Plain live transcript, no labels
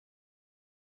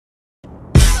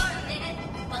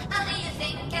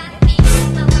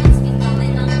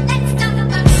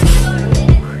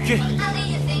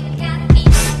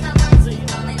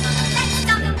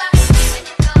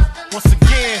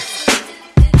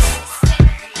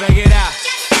bang it out.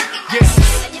 Yes,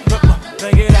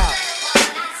 bang it out.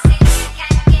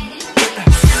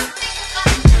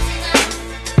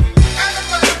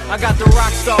 I got the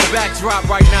rock star backdrop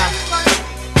right now.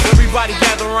 Everybody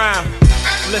gather around.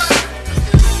 Listen.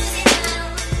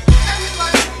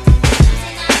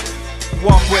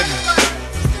 Walk with me.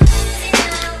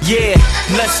 Yeah,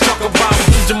 let's talk about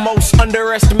who's the most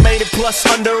underestimated plus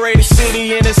underrated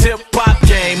city in this hip-hop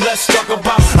game. Let's talk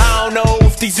about, I don't know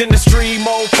if these industry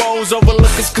mofos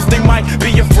overlook us cause they might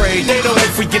be afraid. They don't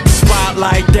if we get the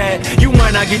spotlight that you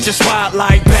might not get your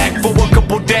spotlight back for a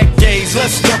couple decades.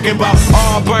 Let's talk about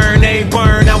Auburn,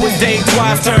 A-Burn, I was day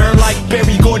twice turned like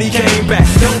Berry Gordy came back.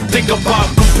 Don't think about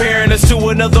comparing us to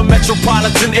another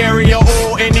metropolitan area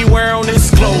or anywhere on this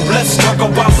globe. Let's talk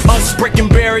about us breaking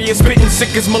barriers, spitting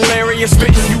sick as malaria,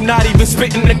 spitting you not even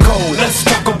spitting the code. Let's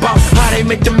talk about how they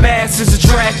make the masses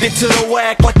attracted to the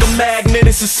whack like a magnet.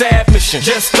 It's a sad mission.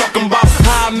 Just talking about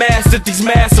how I mastered these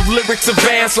massive lyrics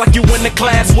advanced like you in the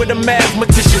class with a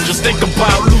mathematician. Just think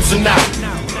about losing out.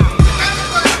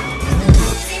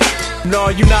 No,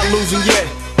 you're not losing yet.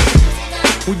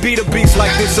 We beat a beast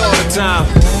like this all the time.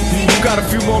 You got a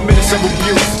few more minutes of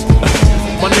abuse.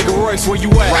 My nigga Royce, where you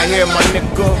at? Right here, my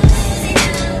nigga.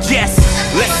 Yes,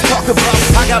 let's talk about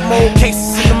I got more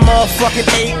cases in the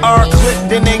motherfucking AR clip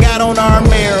than they got on our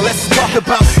mayor. Let's talk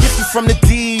about if you from the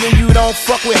D and you don't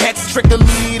fuck with Hex, trick the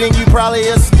lead and you probably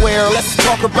a square. Let's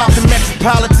talk about the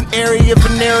metropolitan area,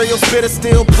 venereal spitter,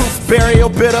 still proof, burial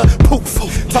bitter, poof.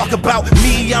 Talk about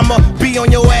me, I'ma be on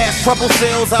your ass. Trouble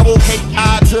sales, I will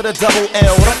K-I to the double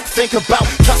L. Don't think about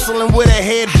tussling with a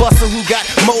head buster who got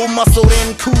more muscle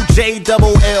than Cool J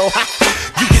double L.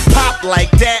 You get popped like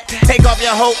that, take off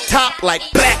your whole top like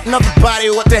black. Another body,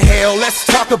 what the hell? Let's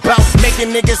talk about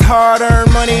making niggas hard-earned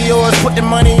money. Yours, putting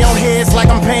money on heads like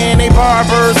I'm paying they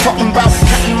barbers. Talking about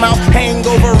cutting mouth,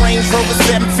 hangover, Range Rover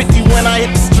 750 when I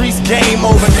hit the streets. Game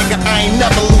over, nigga. I ain't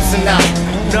never losing out.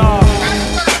 Nah,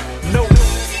 no,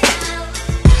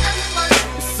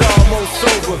 it's almost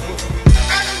over.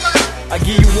 I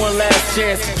give you one last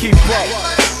chance to keep up.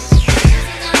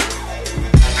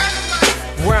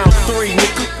 Round 3,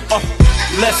 nigga.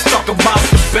 Let's talk about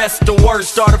the best, the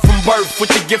worst. Started from birth with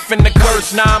the gift and the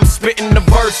curse. Now I'm spitting the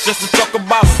verse just to talk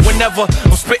about whenever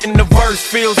I'm spitting the verse.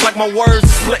 Feels like my words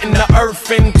are splitting the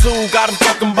earth in two. Got 'em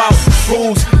talking about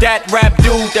who's that rap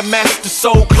dude that matched the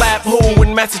soul clap who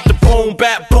and matches the boom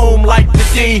bap boom like the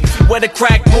D. Where the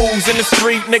crack moves in the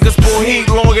street, niggas pull heat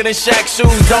longer than Shaq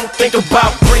shoes. Don't think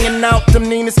about bringing out them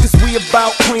Ninas cause we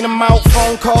about clean them out.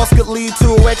 Phone calls could lead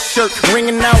to a wet shirt.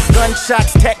 Ringing out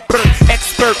gunshots, tech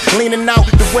expert leaning out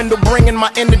the window, bringing my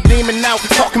inner demon out.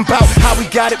 Talking about how we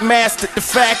got it mastered. The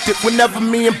fact that whenever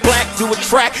me and Black do a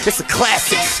track, it's a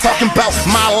classic. Talking about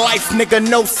my life, nigga,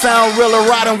 no sound, realer,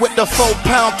 riding with the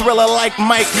 4-pound thriller like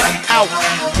Mike out.